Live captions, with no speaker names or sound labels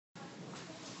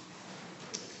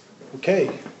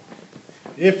Okay,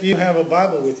 if you have a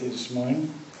Bible with you this morning,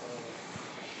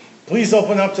 please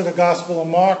open up to the Gospel of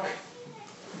Mark,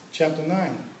 chapter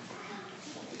 9.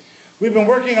 We've been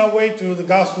working our way through the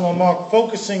Gospel of Mark,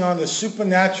 focusing on the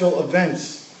supernatural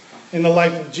events in the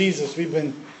life of Jesus. We've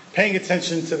been paying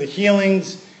attention to the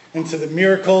healings and to the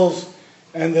miracles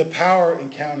and the power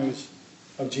encounters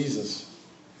of Jesus.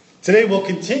 Today we'll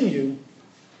continue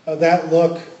that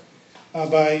look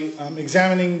by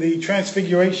examining the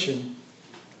transfiguration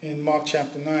in Mark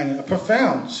chapter 9, a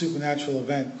profound supernatural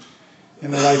event in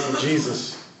the life of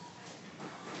Jesus.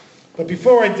 But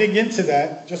before I dig into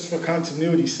that, just for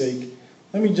continuity's sake,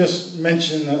 let me just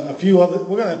mention a few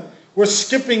other. We're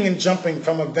skipping and jumping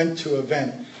from event to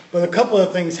event, but a couple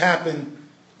of things happen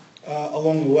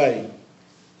along the way.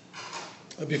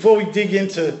 Before we dig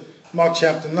into Mark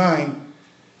chapter 9,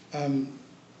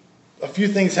 a few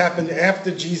things happened after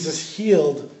Jesus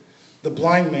healed the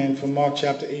blind man from Mark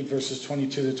chapter 8, verses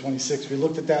 22 to 26. We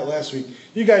looked at that last week.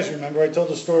 You guys remember, I told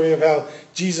the story of how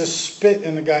Jesus spit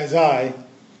in the guy's eye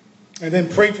and then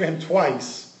prayed for him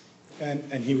twice,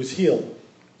 and he was healed.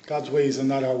 God's ways are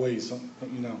not our ways,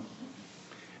 don't you know.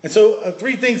 And so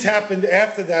three things happened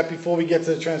after that before we get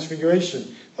to the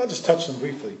transfiguration. I'll just touch them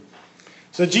briefly.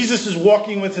 So Jesus is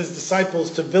walking with his disciples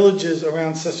to villages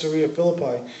around Caesarea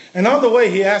Philippi. And on the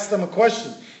way, he asked them a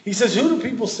question. He says, "Who do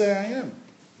people say I am?"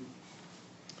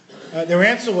 Their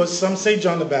answer was, some say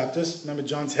John the Baptist. Remember,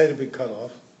 John's head had been cut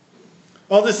off.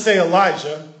 Others say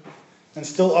Elijah. And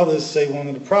still others say one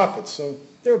of the prophets. So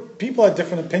people had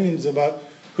different opinions about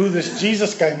who this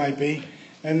Jesus guy might be.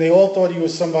 And they all thought he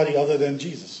was somebody other than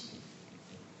Jesus.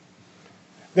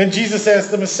 Then Jesus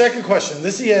asked them a second question.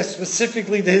 This he asked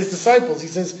specifically to his disciples. He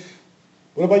says,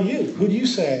 "What about you? Who do you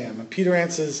say I am?" And Peter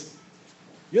answers,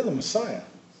 "You're the Messiah."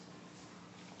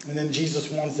 And then Jesus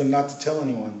warns them not to tell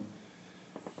anyone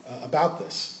about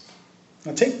this.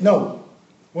 Now take note.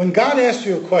 When God asks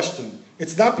you a question,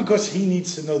 it's not because he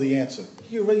needs to know the answer.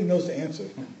 He already knows the answer.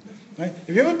 Right?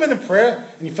 Have you ever been in prayer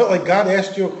and you felt like God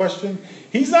asked you a question?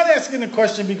 He's not asking the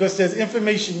question because there's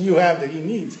information you have that he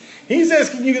needs. He's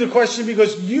asking you the question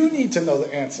because you need to know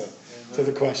the answer to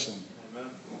the question. Amen.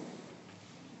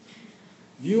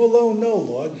 You alone know,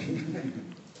 Lord.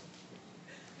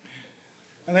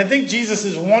 And I think Jesus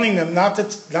is warning them not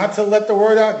to let the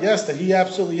word out, yes, that he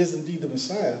absolutely is indeed the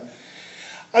Messiah.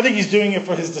 I think he's doing it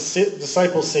for his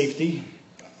disciples' safety.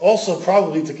 Also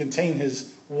probably to contain his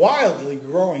wildly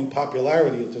growing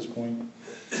popularity at this point.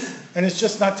 And it's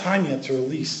just not time yet to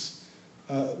release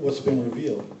what's been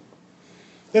revealed.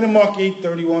 Then in Mark 8,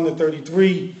 31 to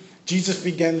 33, Jesus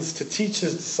begins to teach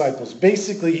his disciples.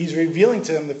 Basically, he's revealing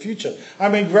to them the future. I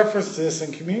made reference to this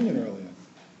in communion earlier.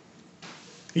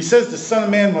 He says the Son of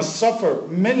Man must suffer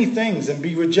many things and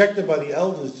be rejected by the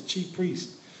elders, the chief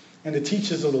priests, and the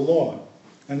teachers of the law,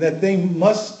 and that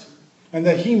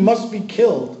he must be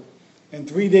killed and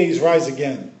 3 days rise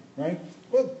again. Right?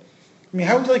 Well, I mean,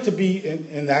 how would you like to be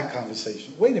in that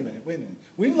conversation? Wait a minute.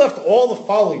 We've left all to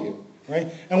follow you,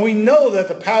 right? And we know that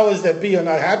the powers that be are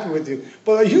not happy with you.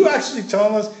 But are you actually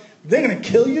telling us they're going to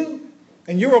kill you?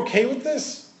 And you're okay with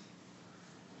this?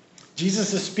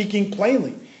 Jesus is speaking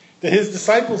plainly to his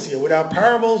disciples here, without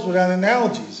parables, without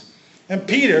analogies. And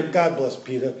Peter, God bless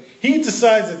Peter, he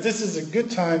decides that this is a good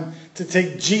time to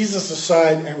take Jesus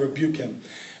aside and rebuke him.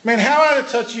 Man, how out of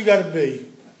touch you got to be?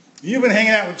 You've been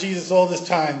hanging out with Jesus all this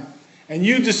time, and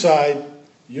you decide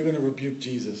you're going to rebuke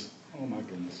Jesus. Oh my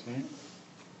goodness,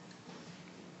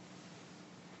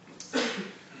 right?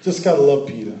 Just got to love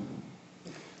Peter.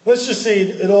 Let's just say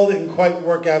it all didn't quite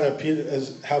work out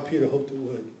as how Peter hoped it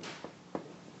would.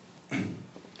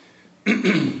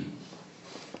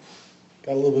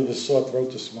 Got a little bit of a sore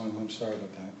throat this morning. I'm sorry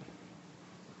about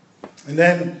that. And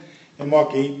then in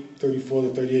Mark 8, 34 to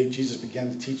 38, Jesus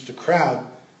began to teach the crowd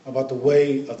about the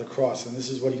way of the cross. And this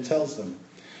is what he tells them.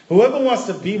 "Whoever wants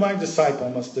to be my disciple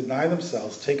must deny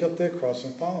themselves, take up their cross,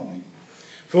 and follow me.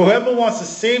 For whoever wants to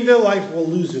save their life will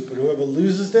lose it, but whoever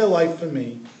loses their life for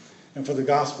me and for the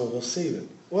gospel will save it.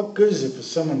 What good is it for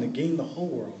someone to gain the whole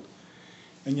world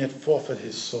and yet forfeit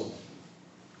his soul?"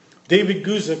 David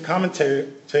Guzik, commentator,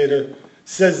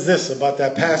 says this about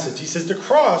that passage. He says the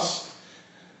cross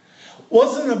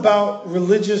wasn't about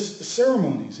religious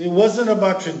ceremonies. It wasn't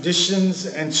about traditions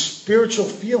and spiritual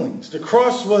feelings. The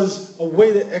cross was a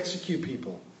way to execute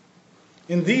people.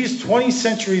 In these 20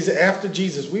 centuries after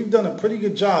Jesus, we've done a pretty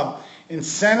good job in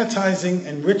sanitizing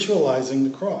and ritualizing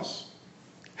the cross.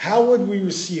 How would we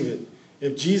receive it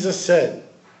if Jesus said,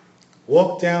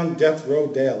 "Walk down death row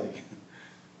daily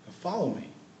and follow me"?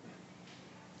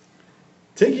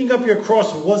 Taking up your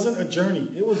cross wasn't a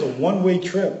journey. It was a one-way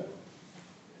trip.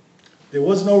 There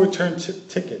was no return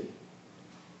ticket.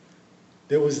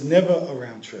 There was never a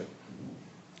round trip.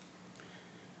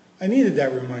 I needed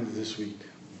that reminder this week.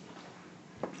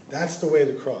 That's the way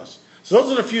to cross. So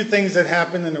those are the few things that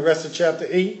happened in the rest of chapter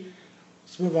 8.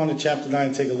 Let's move on to chapter 9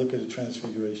 and take a look at the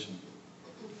transfiguration.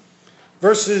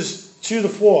 Verses 2 to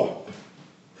 4.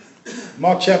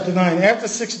 Mark chapter 9. After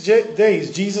 6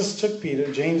 days, Jesus took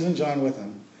Peter, James, and John with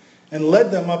him and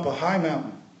led them up a high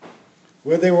mountain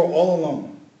where they were all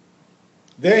alone.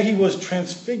 There he was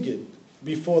transfigured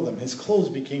before them. His clothes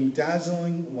became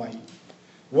dazzling white,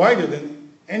 whiter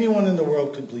than anyone in the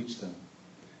world could bleach them.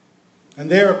 And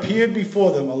there appeared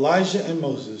before them Elijah and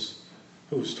Moses,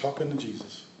 who was talking to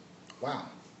Jesus. Wow.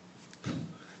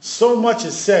 So much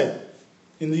is said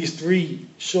in these 3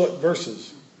 short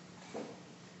verses.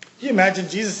 Can you imagine?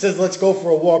 Jesus says, let's go for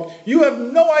a walk. You have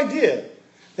no idea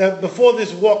that before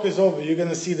this walk is over, you're going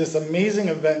to see this amazing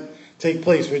event take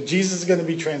place where Jesus is going to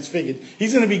be transfigured.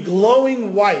 He's going to be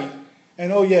glowing white.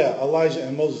 And oh yeah, Elijah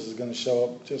and Moses is going to show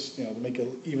up just, to make it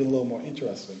even a little more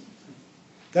interesting.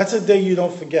 That's a day you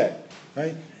don't forget,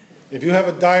 right? If you have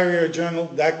a diary or a journal,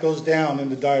 that goes down in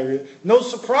the diary. No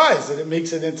surprise that it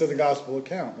makes it into the gospel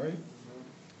account, right?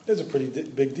 It's a pretty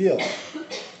big deal.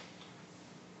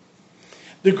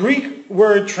 The Greek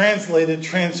word translated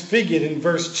transfigured in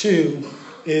verse 2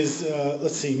 is,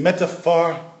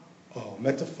 metaphoro.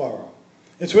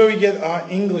 It's where we get our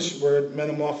English word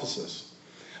metamorphosis.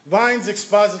 Vine's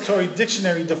Expository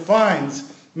Dictionary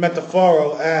defines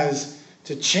metaphoro as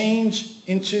to change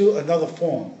into another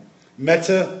form.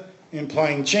 Meta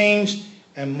implying change,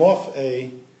 and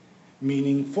morphe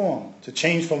meaning form. To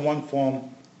change from one form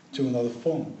to another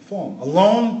form.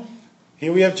 Alone,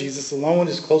 here we have Jesus alone with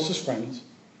his closest friends,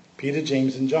 Peter,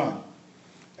 James, and John.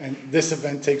 And this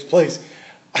event takes place.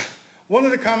 One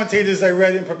of the commentators I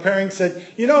read in preparing said,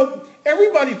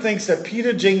 everybody thinks that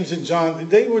Peter, James, and John,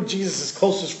 they were Jesus'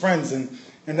 closest friends, and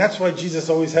that's why Jesus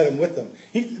always had them with them.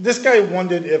 This guy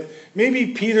wondered if maybe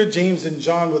Peter, James, and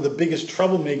John were the biggest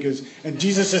troublemakers, and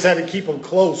Jesus just had to keep them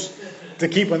close to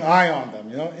keep an eye on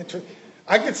them.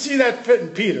 I could see that fit in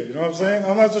Peter, you know what I'm saying?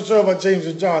 I'm not so sure about James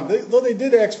and John, though they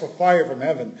did ask for fire from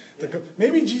heaven.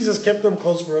 Maybe Jesus kept them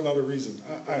close for another reason.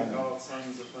 I don't know.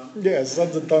 Sons of thunder. Yeah,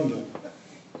 sons of thunder.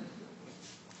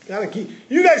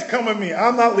 You guys come with me.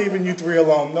 I'm not leaving you 3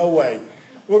 alone. No way.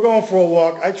 We're going for a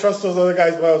walk. I trust those other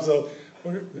guys well, so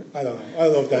I don't know. I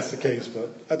don't know if that's the case,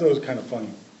 but I thought it was kind of funny.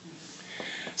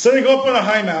 So they go up on a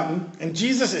high mountain, and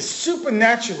Jesus is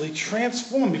supernaturally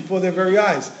transformed before their very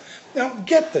eyes. Now,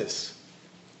 get this.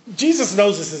 Jesus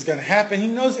knows this is going to happen. He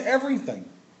knows everything.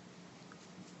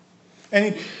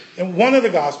 And in one of the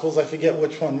Gospels, I forget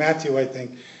which one, Matthew, I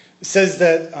think, says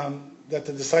that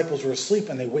the disciples were asleep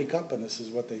and they wake up and this is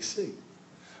what they see.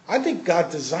 I think God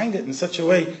designed it in such a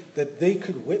way that they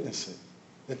could witness it.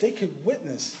 That they could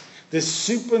witness this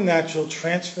supernatural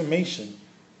transformation,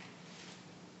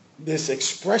 this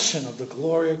expression of the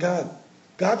glory of God.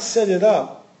 God set it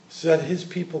up so that his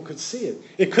people could see it.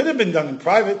 It could have been done in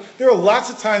private. There are lots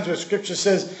of times where Scripture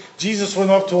says Jesus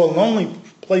went off to a lonely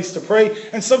place to pray,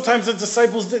 and sometimes the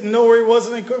disciples didn't know where he was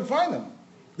and they couldn't find him.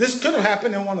 This could have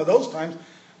happened in one of those times,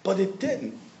 but it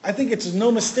didn't. I think it's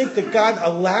no mistake that God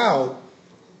allowed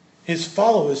his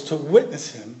followers to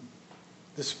witness him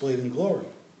displayed in glory.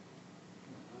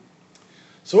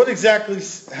 So what exactly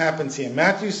happens here?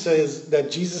 Matthew says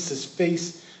that Jesus'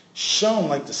 face shone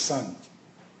like the sun.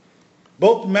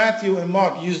 Both Matthew and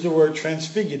Mark use the word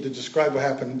transfigured to describe what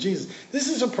happened to Jesus. This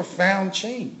is a profound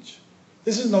change.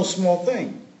 This is no small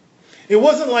thing. It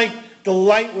wasn't like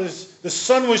the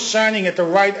sun was shining at the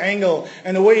right angle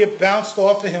and the way it bounced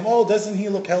off of him. Oh, doesn't he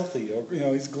look healthy? Or,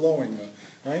 he's glowing,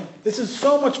 right? This is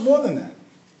so much more than that.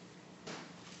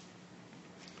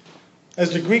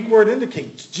 As the Greek word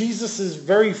indicates, Jesus'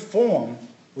 very form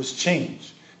was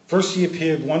changed. First he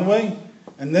appeared one way,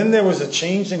 and then there was a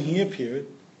change and he appeared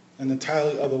an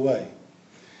entirely other way.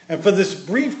 And for this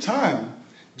brief time,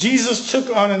 Jesus took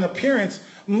on an appearance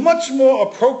much more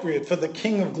appropriate for the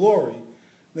King of Glory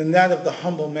than that of the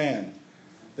humble man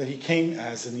that he came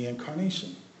as in the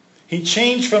incarnation. He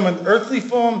changed from an earthly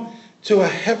form to a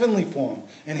heavenly form,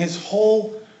 and his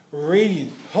whole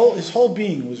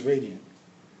being was radiant.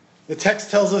 The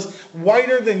text tells us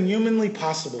whiter than humanly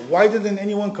possible, whiter than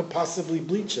anyone could possibly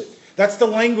bleach it. That's the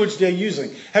language they're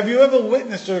using. Have you ever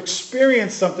witnessed or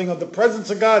experienced something of the presence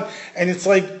of God and it's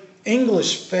like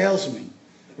English fails me?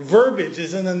 Verbiage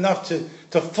isn't enough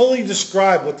to fully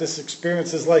describe what this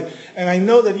experience is like. And I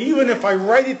know that even if I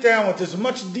write it down with as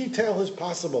much detail as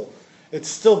possible, it's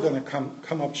still going to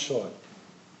come up short.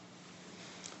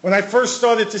 When I first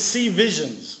started to see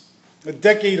visions, a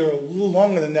decade or a little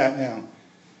longer than that now,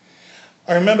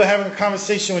 I remember having a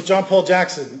conversation with John Paul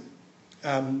Jackson.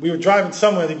 We were driving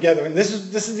somewhere together, and this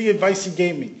is the advice he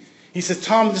gave me. He said,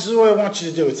 Tom, this is what I want you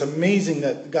to do. It's amazing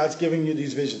that God's giving you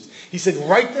these visions. He said,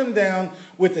 write them down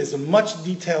with as much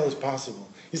detail as possible.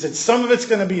 He said, some of it's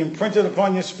going to be imprinted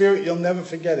upon your spirit. You'll never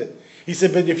forget it. He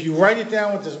said, but if you write it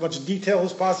down with as much detail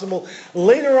as possible,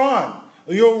 later on,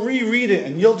 you'll reread it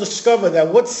and you'll discover that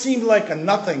what seemed like a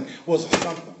nothing was a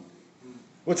something.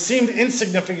 What seemed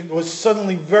insignificant was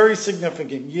suddenly very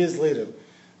significant years later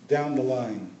down the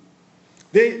line.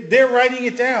 They're writing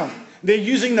it down. They're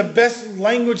using the best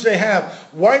language they have.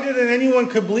 Whiter than anyone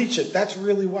could bleach it. That's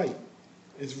really white.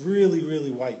 It's really,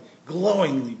 really white.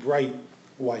 Glowingly bright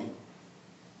white.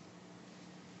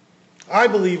 I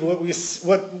believe what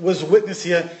was witnessed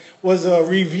here was a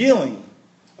revealing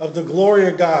of the glory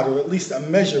of God, or at least a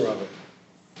measure of it.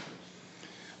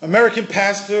 American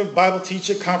pastor, Bible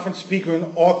teacher, conference speaker,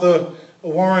 and author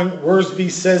Warren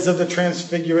Wiersbe says of the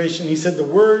transfiguration, he said the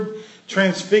word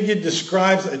transfigured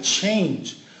describes a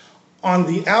change on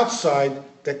the outside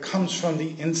that comes from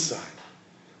the inside.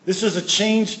 This was a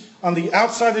change on the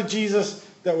outside of Jesus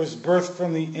that was birthed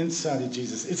from the inside of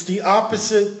Jesus. It's the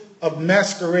opposite of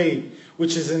masquerade,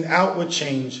 which is an outward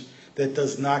change that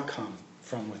does not come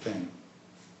from within.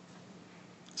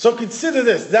 So consider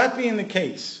this, that being the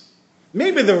case,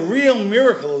 maybe the real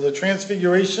miracle of the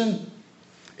transfiguration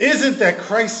isn't that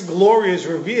Christ's glory is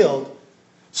revealed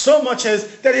so much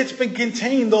as that it's been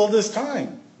contained all this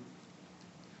time.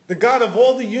 The God of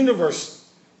all the universe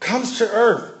comes to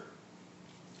earth.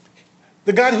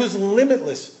 The God who's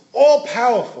limitless,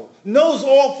 all-powerful, knows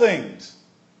all things,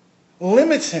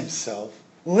 limits himself,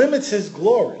 limits his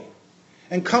glory,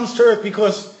 and comes to earth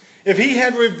because if he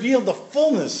had revealed the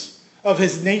fullness of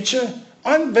his nature,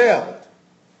 unveiled,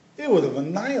 it would have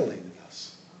annihilated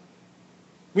us.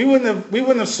 We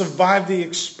wouldn't have survived the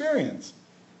experience.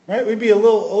 Right? We'd be a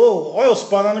little oil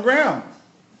spot on the ground.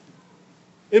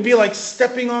 It'd be like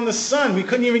stepping on the sun. We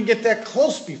couldn't even get that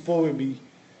close before we'd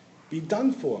be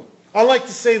done for. I like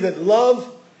to say that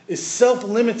love is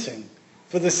self-limiting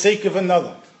for the sake of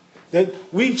another. That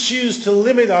we choose to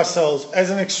limit ourselves as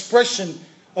an expression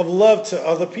of love to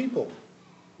other people.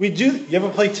 You ever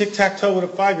play tic-tac-toe with a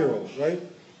 5-year-old, right?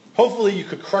 Hopefully you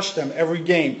could crush them every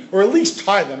game, or at least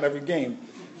tie them every game,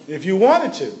 if you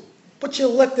wanted to. But you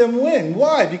let them win.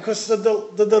 Why? Because of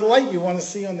the delight you want to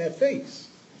see on their face.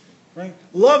 Right?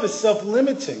 Love is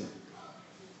self-limiting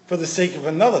for the sake of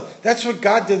another. That's what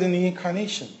God did in the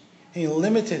incarnation. He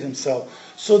limited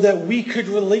himself so that we could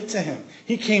relate to him.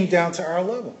 He came down to our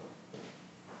level.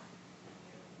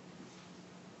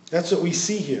 That's what we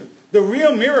see here. The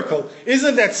real miracle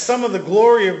isn't that some of the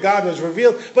glory of God was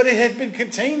revealed, but it had been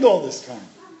contained all this time.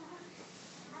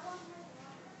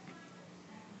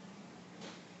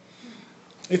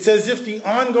 It's as if the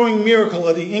ongoing miracle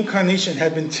of the incarnation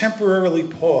had been temporarily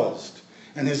paused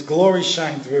and his glory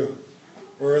shined through,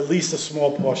 or at least a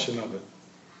small portion of it.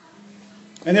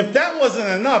 And if that wasn't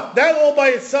enough, that all by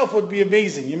itself would be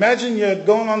amazing. Imagine you're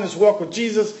going on this walk with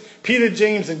Jesus. Peter,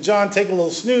 James, and John take a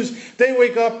little snooze. They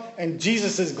wake up and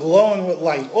Jesus is glowing with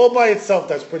light. All by itself,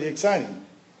 that's pretty exciting.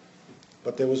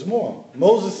 But there was more.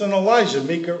 Moses and Elijah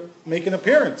make an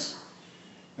appearance.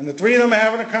 And the three of them are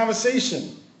having a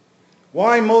conversation.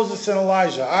 Why Moses and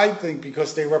Elijah? I think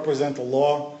because they represent the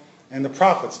law and the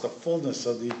prophets, the fullness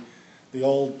of the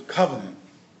old covenant.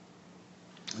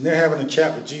 And they're having a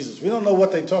chat with Jesus. We don't know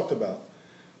what they talked about,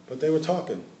 but they were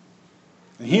talking.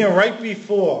 And here, right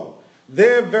before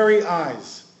their very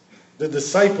eyes, the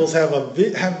disciples have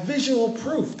visual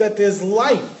proof that there's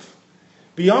life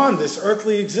beyond this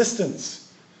earthly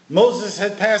existence. Moses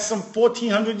had passed some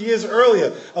 1,400 years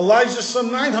earlier. Elijah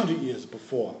some 900 years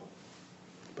before.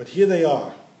 But here they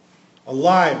are,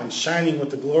 alive and shining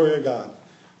with the glory of God,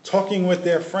 talking with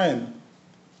their friend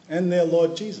and their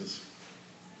Lord Jesus.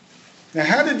 Now,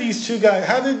 how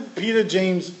did Peter,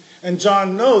 James, and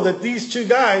John know that these two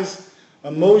guys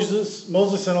are Moses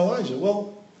and Elijah?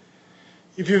 Well,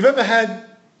 if you've ever had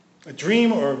a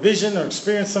dream or a vision or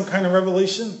experienced some kind of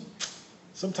revelation,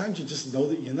 sometimes you just know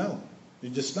that you know. You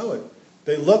just know it.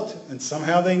 They looked and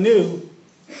somehow they knew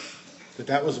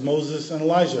that was Moses and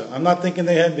Elijah. I'm not thinking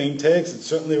they had name tags, and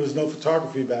certainly there was no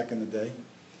photography back in the day.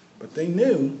 But they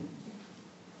knew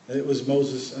that it was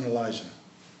Moses and Elijah.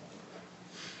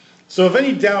 So if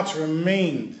any doubts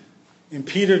remained in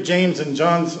Peter, James, and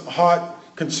John's heart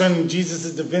concerning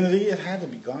Jesus' divinity, it had to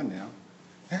be gone now.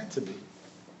 It had to be.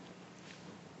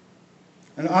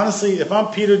 And honestly, if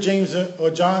I'm Peter, James,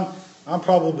 or John, I'm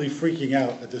probably freaking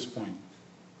out at this point.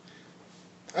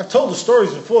 I've told the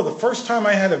stories before. The first time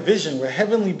I had a vision where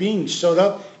heavenly beings showed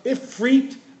up, it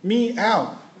freaked me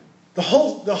out. The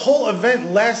whole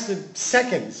event lasted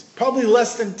seconds, probably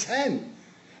less than 10.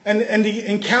 And the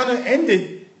encounter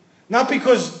ended not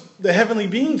because the heavenly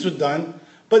beings were done,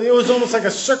 but it was almost like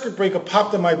a circuit breaker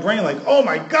popped in my brain, like, oh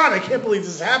my God, I can't believe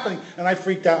this is happening. And I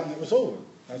freaked out and it was over.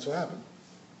 That's what happened.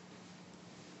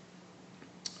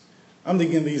 I'm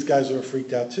thinking these guys were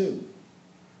freaked out too.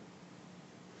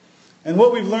 And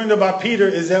what we've learned about Peter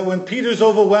is that when Peter's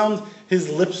overwhelmed, his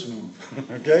lips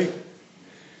move. Okay?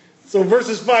 So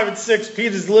verses 5 and 6,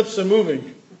 Peter's lips are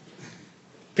moving.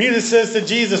 Peter says to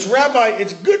Jesus, Rabbi,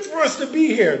 it's good for us to be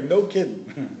here. No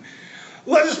kidding.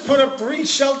 Let us put up 3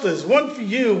 shelters, one for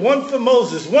you, one for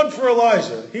Moses, one for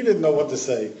Elijah. He didn't know what to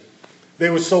say. They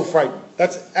were so frightened.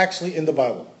 That's actually in the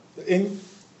Bible. In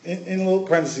little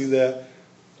parentheses there,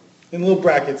 in little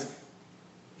brackets,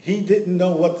 he didn't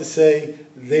know what to say.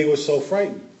 They were so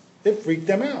frightened. It freaked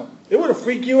them out. It would have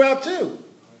freaked you out too.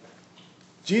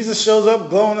 Jesus shows up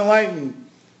glowing the light and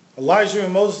Elijah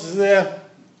and Moses are there.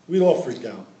 We'd all freak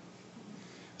out.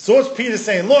 So what's Peter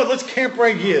saying? Lord, let's camp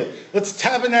right here. Let's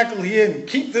tabernacle here and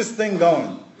keep this thing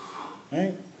going.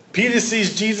 Right? Peter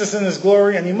sees Jesus in his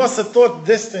glory, and he must have thought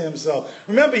this to himself.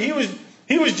 Remember, he was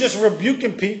just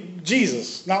rebuking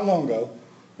Jesus not long ago.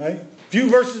 Right? A few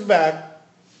verses back,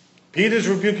 Peter's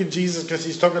rebuking Jesus because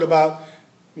he's talking about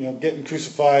getting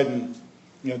crucified and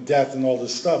death and all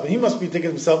this stuff. And he must be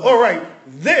thinking to himself, all right,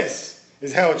 this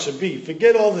is how it should be.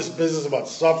 Forget all this business about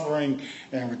suffering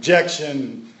and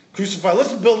rejection. Crucified.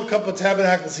 Let's build a couple of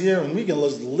tabernacles here and we can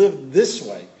live this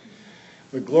way.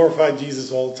 We glorify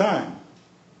Jesus all the time.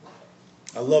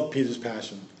 I love Peter's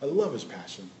passion. I love his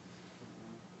passion.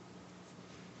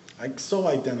 I so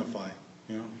identify,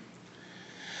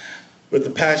 with the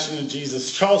passion of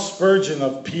Jesus. Charles Spurgeon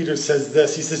of Peter says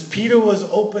this. He says, Peter was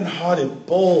open-hearted,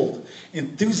 bold,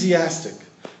 enthusiastic.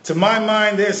 To my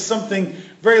mind, there's something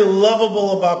very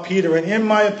lovable about Peter. And in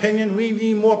my opinion, we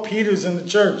need more Peters in the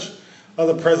church of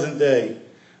the present day.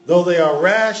 Though they are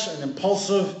rash and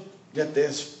impulsive, yet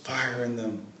there's fire in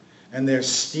them and there's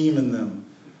steam in them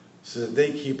so that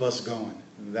they keep us going.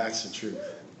 And that's the truth.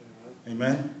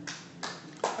 Amen?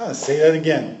 I'll say that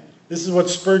again. This is what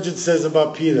Spurgeon says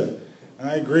about Peter, and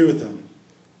I agree with him.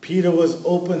 Peter was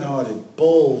open-hearted,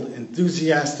 bold,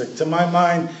 enthusiastic. To my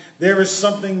mind, there is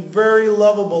something very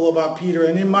lovable about Peter,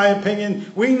 and in my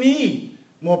opinion, we need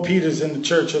more Peters in the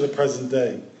church of the present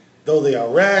day. Though they are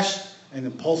rash and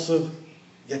impulsive,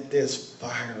 yet there's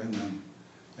fire in them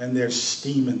and there's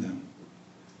steam in them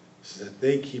so that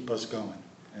they keep us going.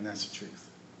 And that's the truth.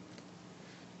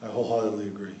 I wholeheartedly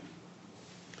agree.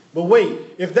 But wait,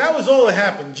 if that was all that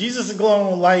happened, Jesus is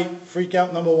glowing with light, freak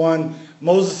out number 1,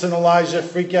 Moses and Elijah,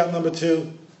 freak out number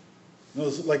 2,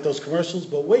 like those commercials,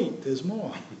 but wait, there's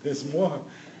more. There's more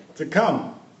to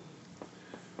come.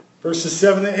 Verses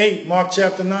 7 and 8, Mark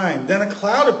chapter 9. Then a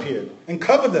cloud appeared and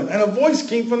covered them, and a voice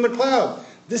came from the cloud.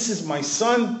 This is my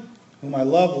son, whom I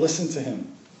love. Listen to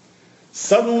him.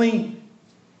 Suddenly,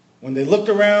 when they looked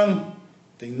around,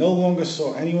 they no longer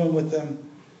saw anyone with them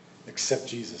except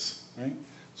Jesus. Right?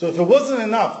 So if it wasn't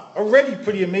enough, already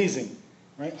pretty amazing,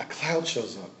 right? A cloud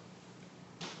shows up.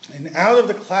 And out of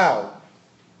the cloud,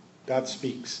 God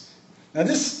speaks. Now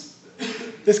this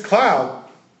cloud,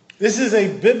 this is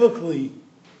a biblically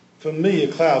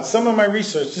familiar cloud. Some of my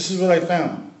research, this is what I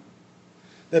found.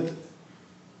 That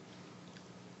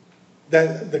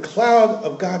the cloud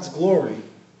of God's glory,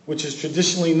 which is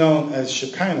traditionally known as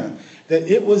Shekinah, that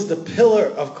it was the pillar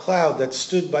of cloud that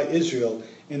stood by Israel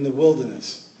in the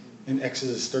wilderness in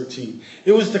Exodus 13.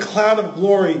 It was the cloud of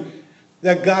glory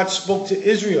that God spoke to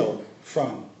Israel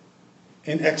from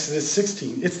in Exodus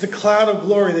 16. It's the cloud of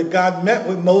glory that God met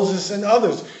with Moses and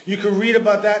others. You can read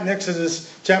about that in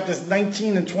Exodus chapters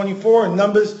 19 and 24 and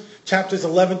Numbers chapters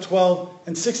 11, 12,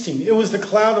 and 16. It was the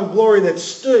cloud of glory that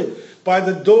stood by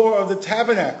the door of the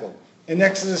tabernacle in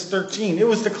Exodus 13. It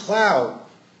was the cloud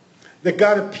that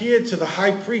God appeared to the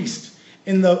high priest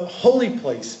in the holy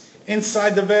place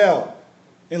inside the veil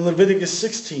in Leviticus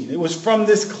 16. It was from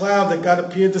this cloud that God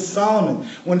appeared to Solomon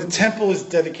when the temple was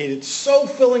dedicated, so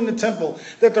filling the temple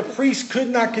that the priest could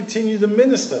not continue to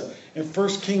minister in 1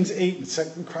 Kings 8 and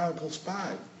 2 Chronicles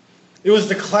 5. It was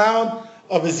the cloud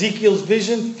of Ezekiel's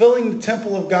vision filling the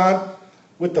temple of God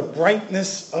with the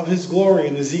brightness of his glory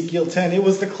in Ezekiel 10. It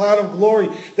was the cloud of glory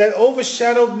that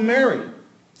overshadowed Mary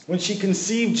when she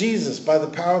conceived Jesus by the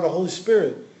power of the Holy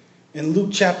Spirit in Luke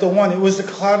chapter 1. It was the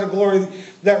cloud of glory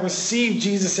that received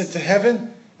Jesus into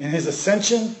heaven in his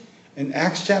ascension in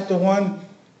Acts chapter 1.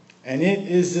 And it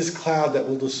is this cloud that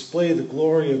will display the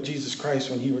glory of Jesus Christ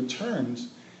when he returns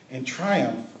in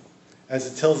triumph,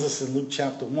 as it tells us in Luke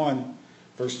chapter 1,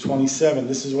 verse 27.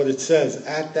 This is what it says.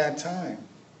 At that time,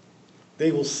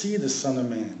 they will see the Son of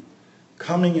Man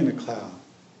coming in a cloud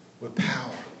with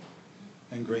power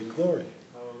and great glory.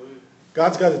 Hallelujah.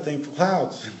 God's got a thing for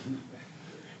clouds.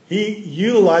 He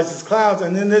utilizes clouds,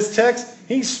 and in this text,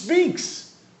 he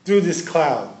speaks through this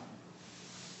cloud.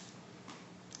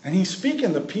 And he's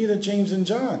speaking to Peter, James, and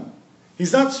John.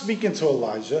 He's not speaking to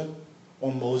Elijah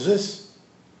or Moses.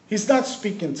 He's not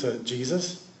speaking to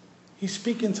Jesus. He's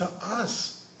speaking to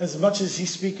us as much as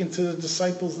he's speaking to the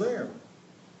disciples there.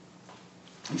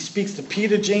 He speaks to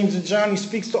Peter, James, and John. He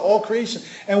speaks to all creation.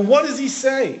 And what does he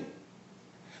say?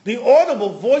 The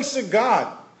audible voice of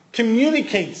God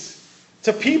communicates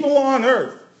to people on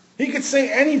earth. He could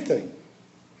say anything.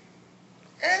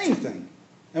 Anything.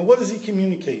 And what does he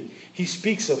communicate? He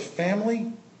speaks of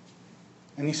family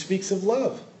and he speaks of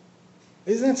love.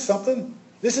 Isn't that something?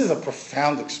 This is a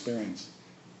profound experience.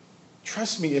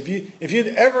 Trust me, if you'd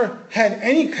ever had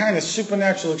any kind of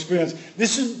supernatural experience,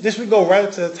 this would go right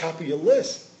up to the top of your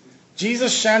list.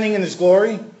 Jesus shining in his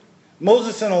glory,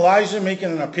 Moses and Elijah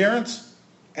making an appearance,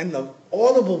 and the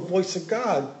audible voice of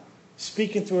God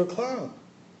speaking through a cloud.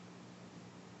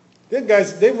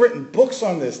 They've written books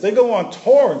on this. They go on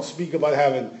tour and speak about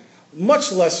having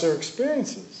much lesser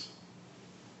experiences.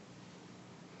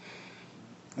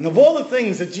 And of all the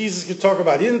things that Jesus could talk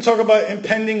about, he didn't talk about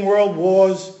impending world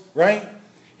wars, right?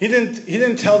 He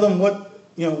didn't tell them what,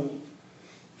 he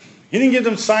didn't give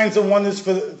them signs and wonders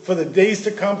for the days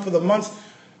to come, for the months,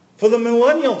 for the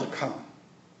millennial to come.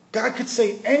 God could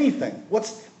say anything.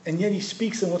 And yet he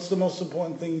speaks, and what's the most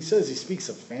important thing he says? He speaks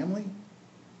of family,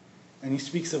 and he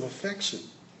speaks of affection.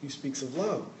 He speaks of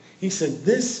love. He said,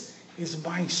 "This is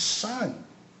my Son,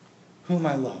 whom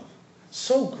I love."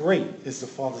 So great is the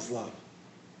Father's love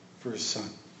for his Son.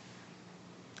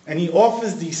 And he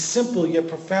offers these simple yet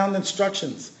profound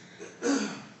instructions.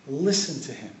 Listen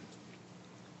to him.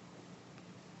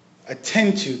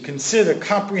 Attend to, consider,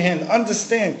 comprehend,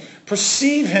 understand,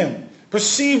 perceive him.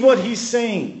 Perceive what he's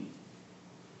saying.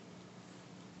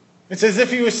 It's as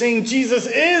if he was saying Jesus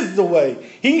is the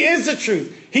way. He is the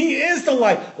truth. He is the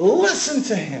light. Listen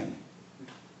to him.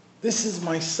 This is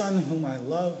my Son whom I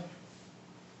love.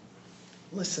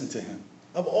 Listen to him.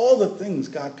 Of all the things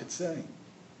God could say,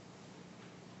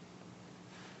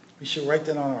 we should write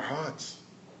that on our hearts.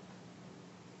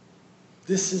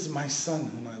 This is my Son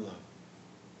whom I love.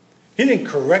 He didn't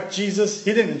correct Jesus.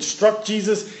 He didn't instruct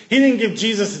Jesus. He didn't give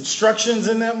Jesus instructions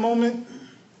in that moment.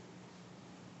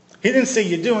 He didn't say,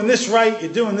 you're doing this right,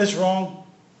 you're doing this wrong.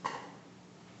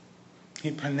 He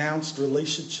pronounced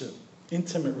relationship,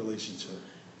 intimate relationship,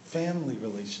 family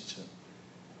relationship.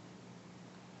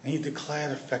 And he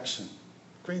declared affection,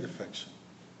 great affection.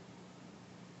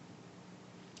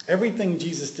 Everything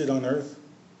Jesus did on earth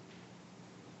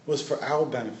was for our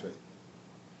benefit.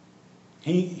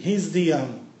 He's the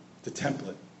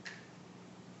template.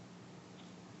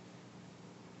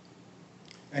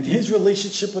 And his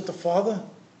relationship with the Father,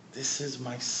 this is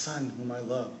my Son whom I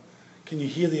love. Can you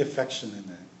hear the affection in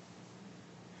that?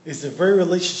 It's the very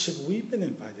relationship we've been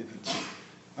invited into.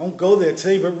 I won't go there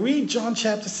today, but read John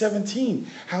chapter 17,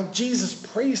 how Jesus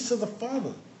prays to the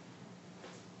Father.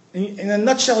 In a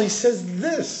nutshell, he says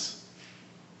this.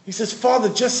 He says, Father,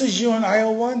 just as you and I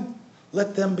are one,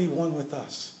 let them be one with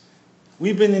us.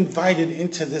 We've been invited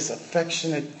into this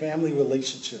affectionate family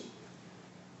relationship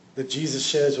that Jesus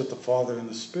shares with the Father and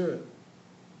the Spirit.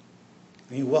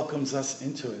 And he welcomes us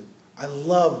into it. I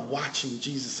love watching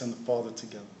Jesus and the Father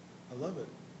together. I love it.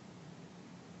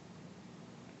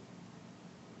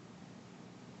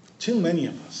 Too many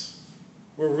of us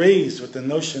were raised with the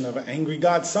notion of an angry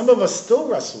God. Some of us still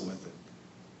wrestle with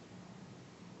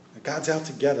it. God's out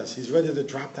to get us. He's ready to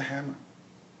drop the hammer.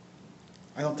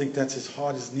 I don't think that's his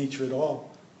heart, his nature at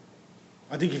all.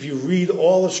 I think if you read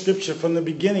all of Scripture from the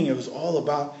beginning, it was all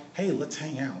about, hey, let's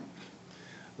hang out.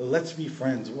 Let's be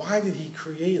friends. Why did he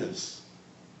create us?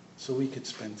 So we could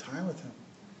spend time with him.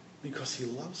 Because he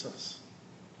loves us.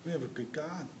 We have a good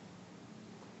God.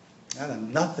 Out of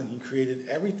nothing, he created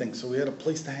everything, so we had a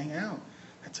place to hang out.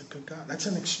 That's a good God. That's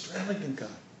an extravagant God.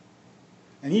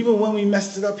 And even when we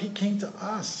messed it up, he came to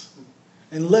us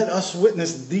and let us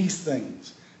witness these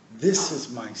things. This is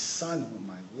my Son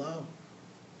whom I love.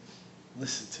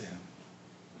 Listen to him.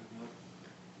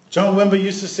 John Wimber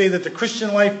used to say that the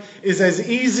Christian life is as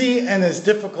easy and as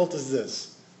difficult as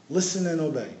this. Listen and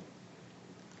obey.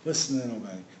 Listen and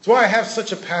obey. It's why I have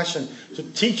such a passion to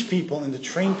teach people and to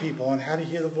train people on how to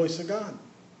hear the voice of God.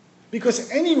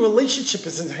 Because any relationship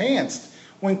is enhanced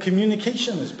when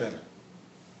communication is better.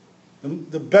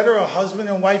 The better a husband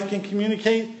and wife can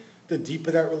communicate, the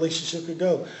deeper that relationship could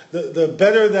go. The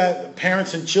better that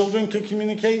parents and children can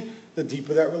communicate, the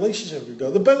deeper that relationship will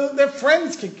go. The better their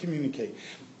friends can communicate.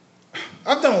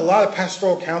 I've done a lot of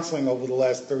pastoral counseling over the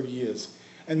last 30 years.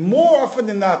 And more often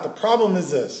than not, the problem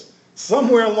is this.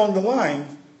 Somewhere along the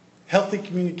line, healthy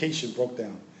communication broke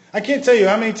down. I can't tell you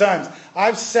how many times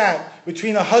I've sat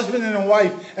between a husband and a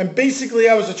wife, and basically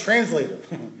I was a translator.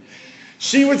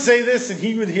 She would say this, and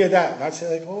he would hear that. And I'd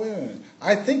say, like, oh, wait a minute.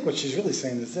 I think what she's really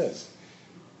saying is this.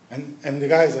 And the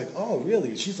guy's like, oh, really?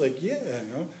 And she's like, yeah. You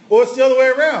know? Or it's the other way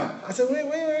around. I said,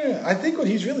 wait. I think what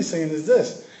he's really saying is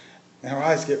this. And her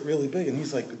eyes get really big, and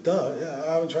he's like, duh, yeah,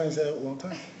 I've been trying to say that a long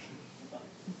time.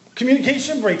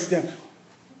 Communication breaks down.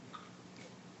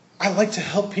 I like to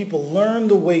help people learn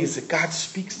the ways that God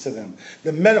speaks to them.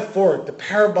 The metaphoric, the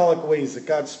parabolic ways that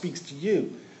God speaks to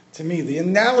you, to me. The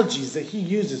analogies that he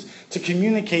uses to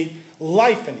communicate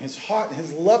life and his heart and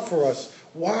his love for us.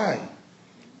 Why?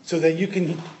 So that you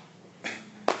can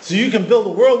build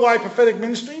a worldwide prophetic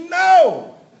ministry?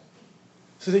 No!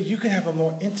 So that you can have a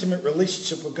more intimate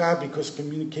relationship with God because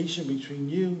communication between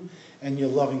you and your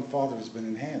loving Father has been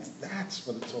enhanced. That's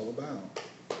what it's all about.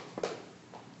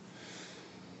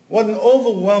 What an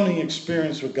overwhelming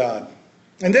experience with God.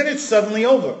 And then it's suddenly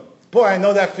over. Boy, I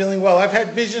know that feeling well. I've had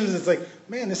visions. It's like,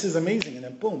 man, this is amazing. And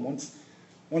then boom,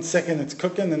 one second it's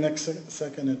cooking, the next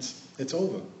second it's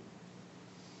over.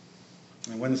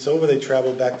 And when it's over, they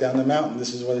travel back down the mountain.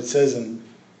 This is what it says in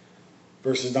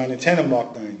verses 9 and 10 of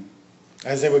Mark 9.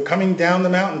 As they were coming down the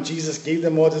mountain, Jesus gave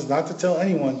them orders not to tell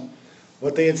anyone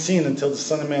what they had seen until the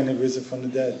Son of Man had risen from the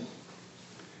dead.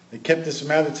 They kept this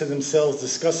matter to themselves,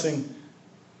 discussing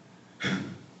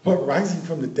what rising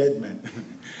from the dead meant.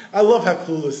 I love how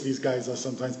clueless these guys are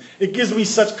sometimes. It gives me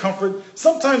such comfort.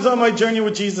 Sometimes on my journey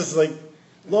with Jesus, it's like,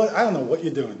 Lord, I don't know what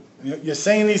you're doing. You're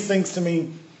saying these things to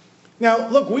me. Now,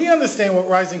 look, we understand what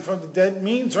rising from the dead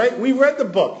means, right? We read the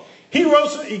book. He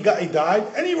died,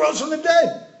 and he rose from the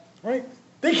dead, right?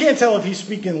 They can't tell if he's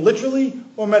speaking literally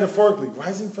or metaphorically.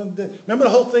 Rising from the dead. Remember the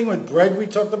whole thing with bread we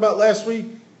talked about last week?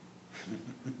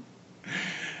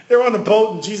 They're on the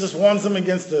boat, and Jesus warns them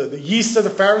against the yeast of the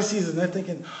Pharisees, and they're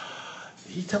thinking,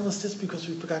 did he tell us this because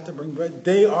we forgot to bring bread?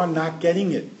 They are not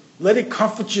getting it. Let it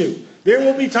comfort you. There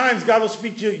will be times God will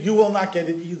speak to you. You will not get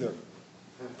it either.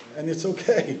 And it's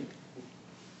okay.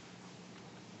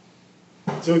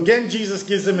 So again, Jesus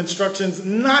gives them instructions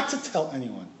not to tell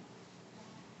anyone.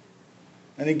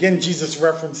 And again, Jesus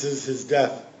references his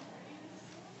death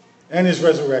and his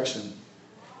resurrection,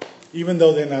 even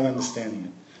though they're not understanding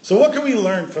it. So what can we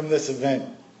learn from this event?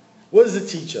 What does it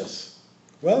teach us?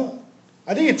 Well,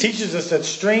 I think it teaches us that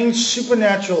strange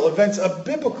supernatural events are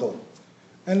biblical,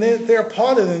 and they're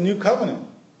part of the new covenant.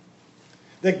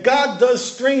 That God does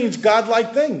strange,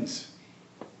 God-like things.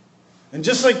 And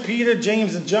just like Peter,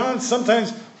 James, and John,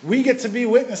 sometimes we get to be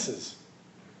witnesses.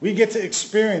 We get to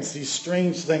experience these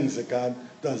strange things that God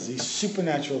does, these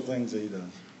supernatural things that he does.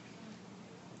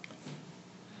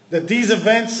 That these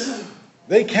events,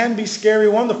 they can be scary,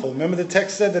 wonderful. Remember the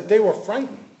text said that they were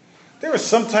frightened. There are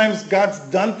sometimes God's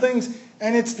done things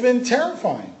and it's been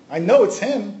terrifying. I know it's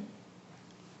him,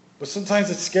 but sometimes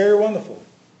it's scary, wonderful.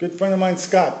 Good friend of mine,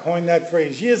 Scott, coined that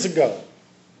phrase years ago.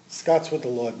 Scott's with the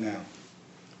Lord now.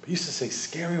 He used to say,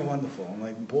 scary and wonderful. I'm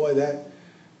like, boy, that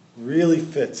really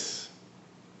fits.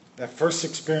 That first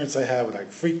experience I had, I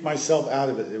freaked myself out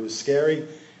of it. It was scary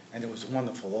and it was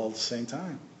wonderful all at the same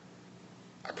time.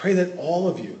 I pray that all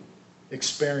of you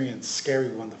experience scary,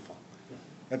 wonderful.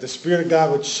 That the Spirit of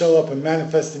God would show up and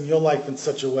manifest in your life in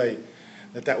such a way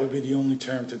that that would be the only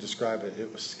term to describe it.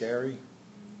 It was scary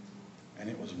and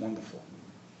it was wonderful.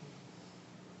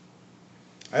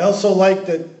 I also like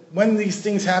that when these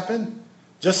things happen,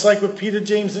 just like with Peter,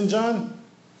 James, and John,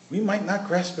 we might not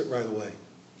grasp it right away.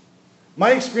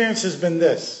 My experience has been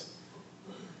this,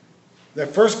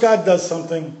 that first God does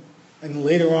something, and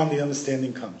later on the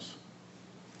understanding comes.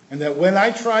 And that when I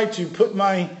try to put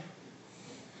my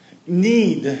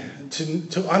need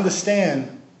to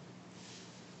understand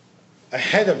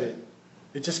ahead of it,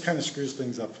 it just kind of screws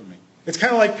things up for me. It's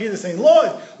kind of like Peter saying,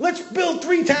 Lord, let's build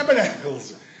 3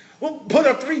 tabernacles. We'll put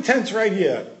up 3 tents right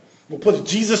here. We'll put a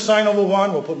Jesus sign over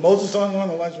one. We'll put Moses on one,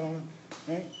 Elijah on one.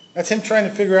 Right? That's him trying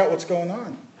to figure out what's going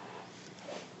on.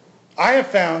 I have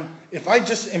found if I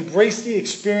just embrace the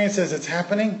experience as it's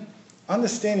happening,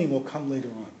 understanding will come later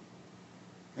on.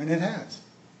 And it has.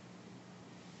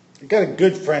 I've got a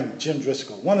good friend, Jim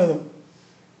Driscoll, one of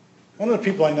the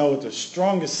people I know with the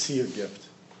strongest seer gift.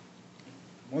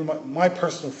 One of my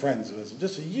personal friends who has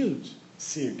just a huge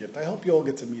seer gift. I hope you all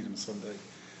get to meet him someday.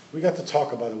 We got to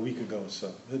talk about a week ago or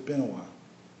so. It had been a while.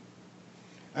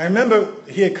 I remember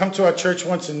he had come to our church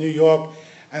once in New York,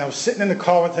 and I was sitting in the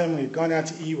car with him. We had gone out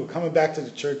to eat. We're coming back to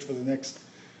the church for the next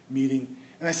meeting.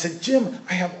 And I said, Jim,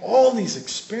 I have all these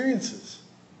experiences.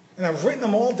 And I've written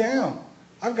them all down.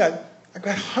 I've got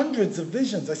hundreds of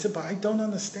visions. I said, but I don't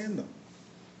understand them.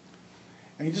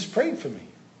 And he just prayed for me.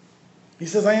 He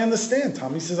says, I understand,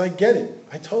 Tom. He says, I get it.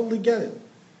 I totally get it.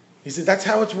 He said, that's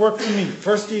how it's worked for me.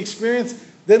 First the experience,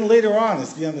 then later on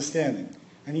is the understanding.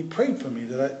 And he prayed for me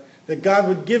that God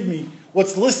would give me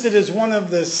what's listed as one of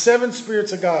the 7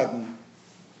 spirits of God in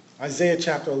Isaiah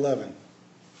chapter 11.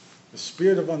 The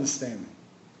spirit of understanding.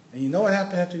 And you know what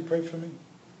happened after he prayed for me?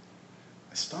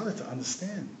 I started to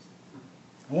understand.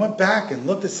 I went back and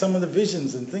looked at some of the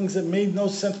visions and things that made no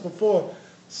sense before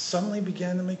suddenly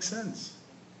began to make sense.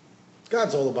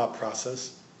 God's all about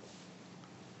process.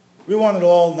 We want it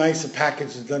all nice and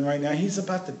packaged done right now. He's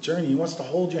about the journey. He wants to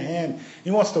hold your hand.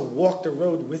 He wants to walk the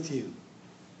road with you.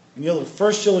 And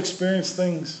first you'll experience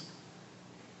things,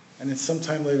 and then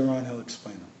sometime later on he'll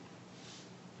explain them.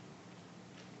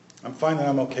 I'm finding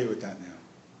I'm okay with that now.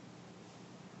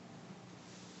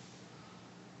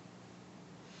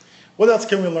 What else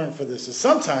can we learn for this? Is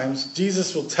sometimes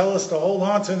Jesus will tell us to hold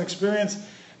on to an experience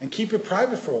and keep it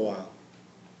private for a while.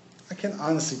 I can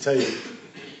honestly tell you,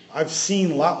 I've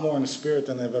seen a lot more in the Spirit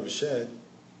than I've ever shared.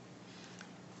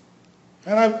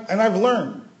 And I've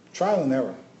learned, trial and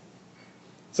error.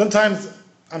 Sometimes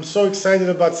I'm so excited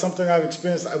about something I've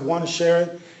experienced, I want to share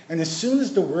it. And as soon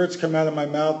as the words come out of my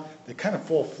mouth, they kind of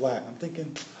fall flat. I'm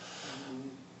thinking,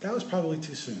 that was probably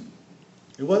too soon.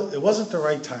 It wasn't the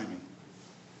right timing.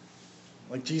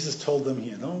 Like Jesus told them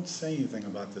here, don't say anything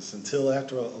about this until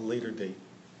after a later date.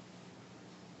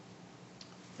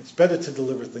 It's better to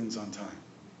deliver things on time.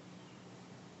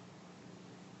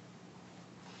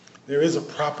 There is a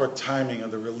proper timing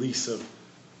of the release of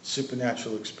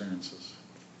supernatural experiences.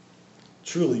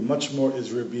 Truly, much more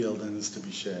is revealed than is to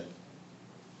be shared.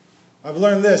 I've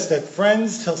learned this, that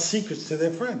friends tell secrets to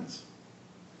their friends.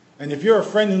 And if you're a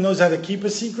friend who knows how to keep a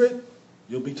secret,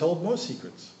 you'll be told more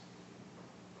secrets.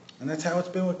 And that's how it's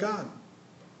been with God.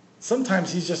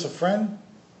 Sometimes he's just a friend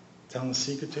telling a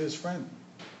secret to his friend.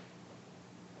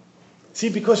 See,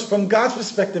 because from God's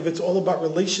perspective, it's all about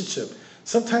relationship.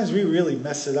 Sometimes we really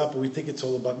mess it up and we think it's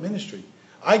all about ministry.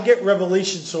 I get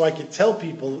revelation so I can tell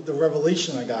people the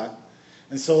revelation I got,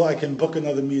 and so I can book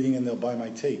another meeting and they'll buy my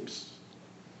tapes.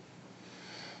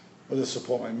 Or they'll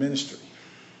support my ministry.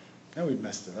 Now we've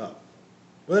messed it up.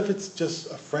 What if it's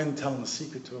just a friend telling a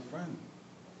secret to a friend?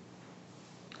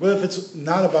 What if it's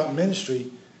not about ministry,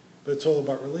 but it's all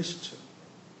about relationship?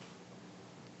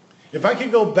 If I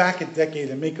could go back a decade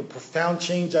and make a profound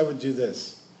change, I would do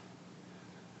this.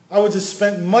 I would have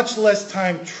spent much less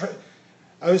time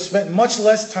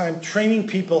training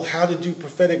people how to do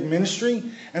prophetic ministry,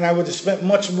 and I would have spent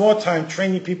much more time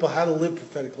training people how to live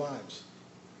prophetic lives.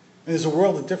 And there's a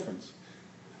world of difference.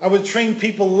 I would train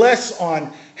people less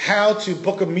on how to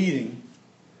book a meeting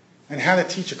and how to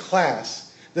teach a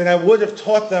class than I would have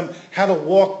taught them how to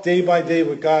walk day by day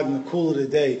with God in the cool of the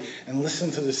day and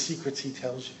listen to the secrets he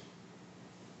tells you.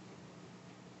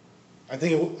 I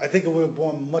think it would have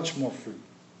borne much more fruit.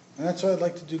 And that's what I'd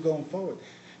like to do going forward.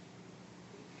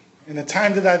 In the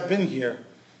time that I've been here,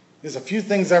 there's a few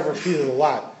things I've repeated a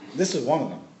lot. This is one of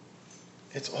them.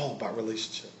 It's all about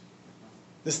relationship.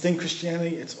 This thing,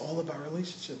 Christianity, it's all about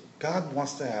relationship. God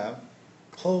wants to have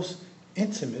close,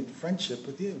 intimate friendship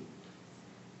with you.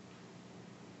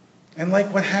 And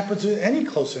like what happens with any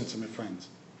close, intimate friends,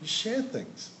 you share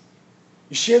things.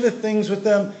 You share the things with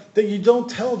them that you don't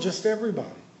tell just everybody.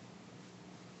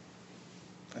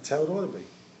 That's how it ought to be.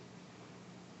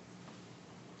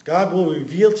 God will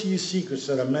reveal to you secrets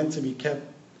that are meant to be kept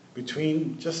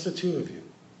between just the two of you.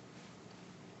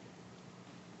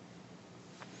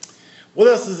 What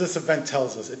else does this event tell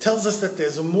us? It tells us that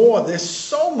there's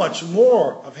so much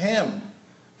more of him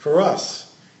for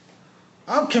us.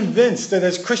 I'm convinced that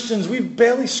as Christians, we've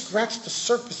barely scratched the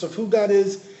surface of who God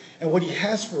is and what he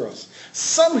has for us.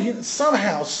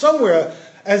 Somehow, somewhere,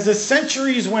 as the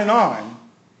centuries went on,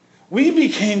 we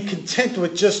became content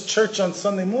with just church on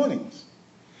Sunday mornings.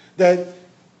 That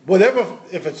whatever,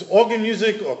 if it's organ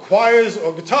music or choirs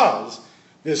or guitars,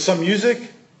 there's some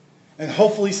music and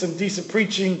hopefully some decent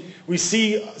preaching. We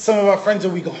see some of our friends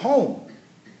and we go home.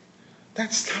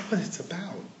 That's not what it's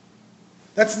about.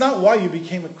 That's not why you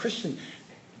became a Christian.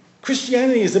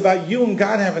 Christianity is about you and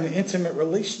God having an intimate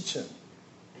relationship.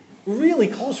 Really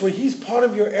close, where he's part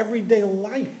of your everyday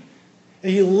life.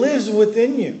 And he lives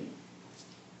within you.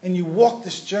 And you walk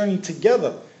this journey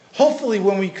together. Hopefully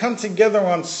when we come together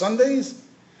on Sundays,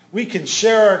 we can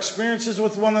share our experiences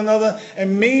with one another,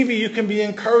 and maybe you can be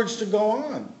encouraged to go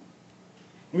on.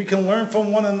 We can learn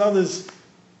from one another's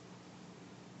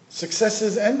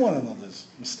successes and one another's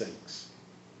mistakes.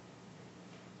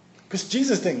 Because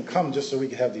Jesus didn't come just so we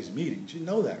could have these meetings. You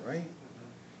know that, right?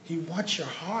 He wants your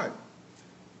heart.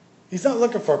 He's not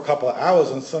looking for a couple of hours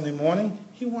on Sunday morning.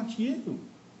 He wants you.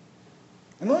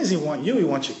 And not only does he want you, he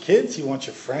wants your kids, he wants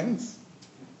your friends.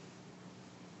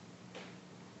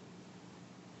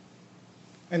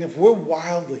 And if we're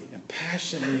wildly and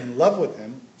passionately in love with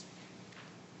him,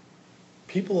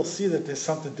 people will see that there's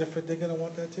something different. They're going to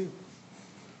want that too.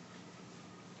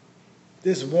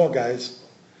 There's more, guys.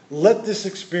 Let this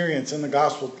experience in the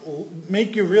gospel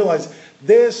make you realize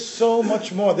there's so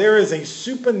much more. There is a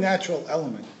supernatural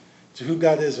element to who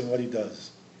God is and what he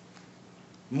does.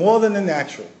 More than the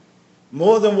natural.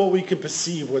 More than what we can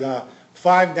perceive with our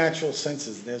 5 natural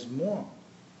senses. There's more.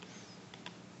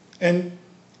 And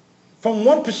from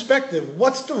one perspective,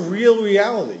 what's the real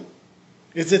reality?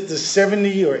 Is it the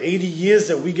 70 or 80 years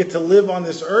that we get to live on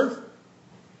this earth?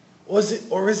 Or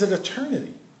is it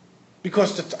eternity?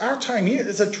 Because our time here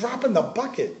is a drop in the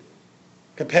bucket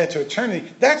compared to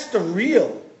eternity. That's the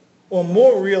real or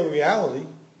more real reality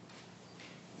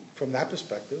from that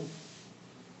perspective.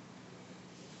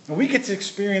 And we get to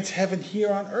experience heaven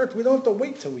here on earth. We don't have to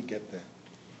wait till we get there.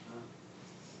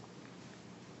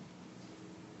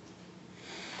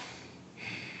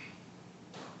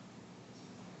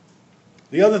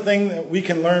 The other thing that we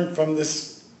can learn from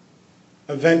this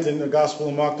event in the Gospel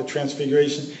of Mark, the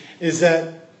Transfiguration, is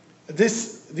that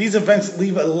these events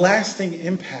leave a lasting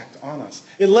impact on us.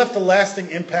 It left a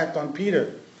lasting impact on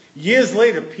Peter. Years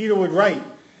later, Peter would write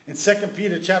in 2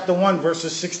 Peter chapter 1,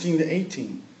 verses 16 to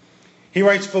 18. He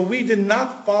writes, "For we did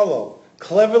not follow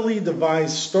cleverly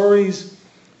devised stories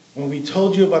when we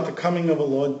told you about the coming of the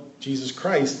Lord Jesus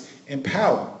Christ in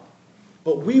power,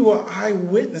 but we were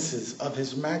eyewitnesses of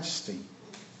his majesty.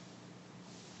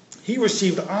 He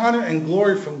received honor and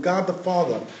glory from God the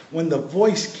Father when the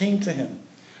voice came to him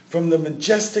from the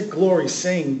majestic glory,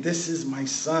 saying, 'This is my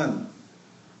Son,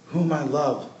 whom I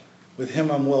love. With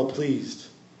him I'm well pleased.'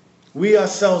 We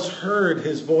ourselves heard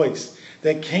his voice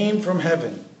that came from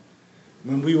heaven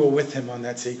when we were with him on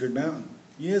that sacred mountain."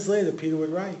 Years later, Peter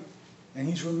would write, and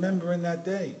he's remembering that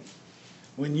day.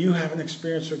 When you have an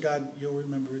experience with God, you'll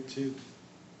remember it too.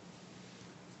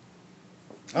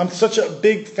 I'm such a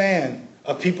big fan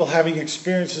of people having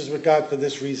experiences with God for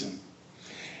this reason.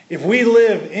 If we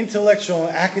live intellectual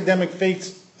and academic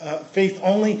faith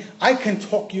only, I can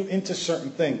talk you into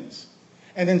certain things.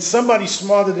 And then somebody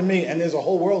smarter than me, and there's a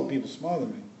whole world of people smarter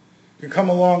than me, can come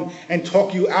along and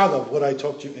talk you out of what I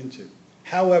talked you into.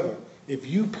 However, if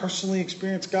you personally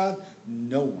experience God,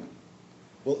 no one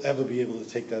will ever be able to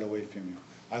take that away from you.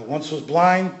 I once was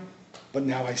blind, but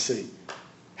now I see.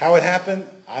 How it happened,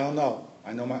 I don't know.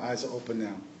 I know my eyes are open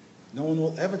now. No one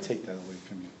will ever take that away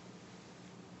from you.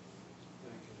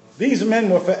 These men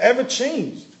were forever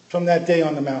changed from that day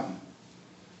on the mountain.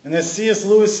 And as C.S.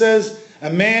 Lewis says, a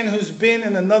man who's been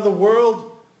in another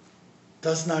world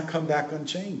does not come back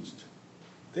unchanged.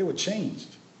 They were changed.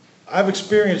 I've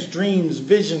experienced dreams,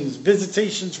 visions,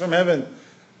 visitations from heaven,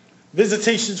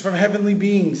 visitations from heavenly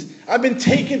beings. I've been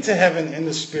taken to heaven in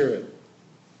the Spirit.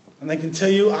 And I can tell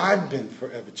you, I've been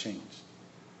forever changed.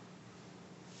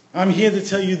 I'm here to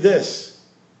tell you this,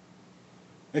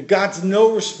 that God's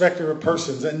no respecter of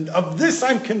persons. And of this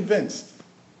I'm convinced,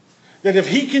 that if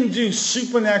he can do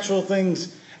supernatural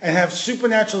things and have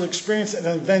supernatural experience and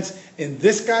events in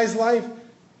this guy's life,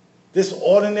 this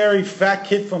ordinary fat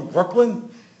kid from Brooklyn,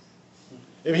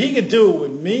 if he could do it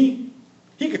with me,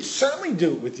 he could certainly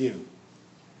do it with you.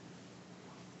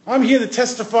 I'm here to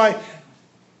testify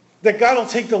that God will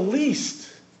take the least.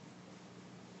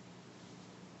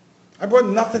 I brought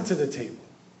nothing to the table.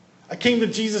 I came to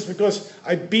Jesus because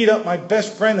I beat up my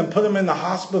best friend and put him in the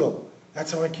hospital.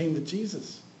 That's how I came to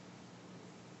Jesus.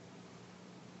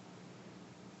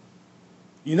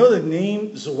 You know the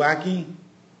name Zawacki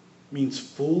means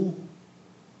fool?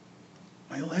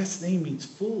 My last name means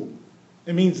fool.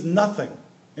 It means nothing.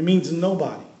 It means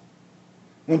nobody.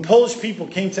 When Polish people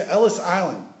came to Ellis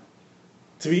Island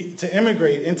to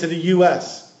immigrate into the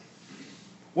U.S.,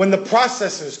 when the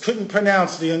processors couldn't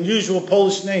pronounce the unusual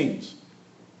Polish names,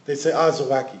 they'd say,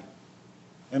 Zawacki.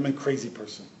 It meant crazy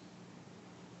person.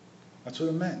 That's what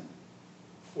it meant.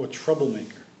 Or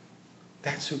troublemaker.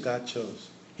 That's who God chose.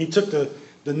 He took the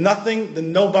nothing, the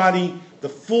nobody, the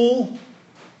fool,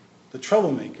 the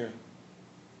troublemaker.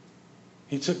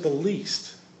 He took the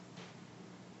least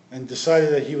and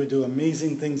decided that he would do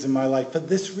amazing things in my life for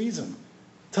this reason.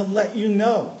 To let you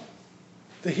know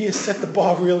that he has set the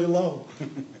bar really low.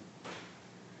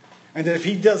 And that if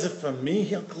he does it for me,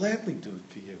 he'll gladly do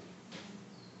it for you.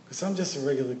 Because I'm just a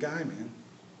regular guy, man.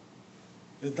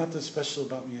 There's nothing special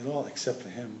about me at all except for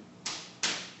him.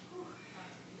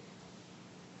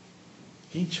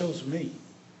 He chose me.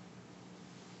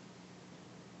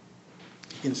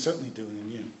 He can certainly do it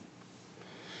in you.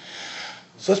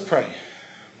 So let's pray.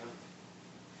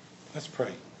 Let's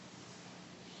pray.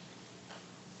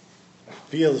 I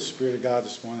feel the Spirit of God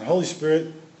this morning. Holy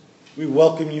Spirit, we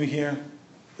welcome you here.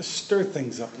 Let's stir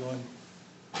things up, Lord.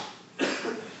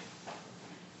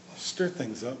 Stir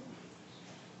things up.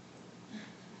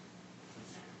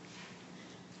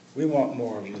 We want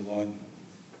more of you, Lord.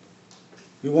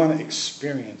 We want to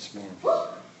experience more of you.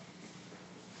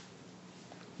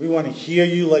 We want to hear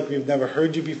you like we've never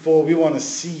heard you before. We want to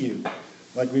see you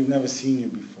like we've never seen you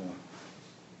before.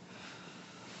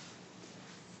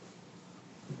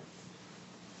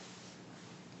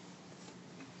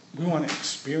 We want to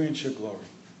experience your glory.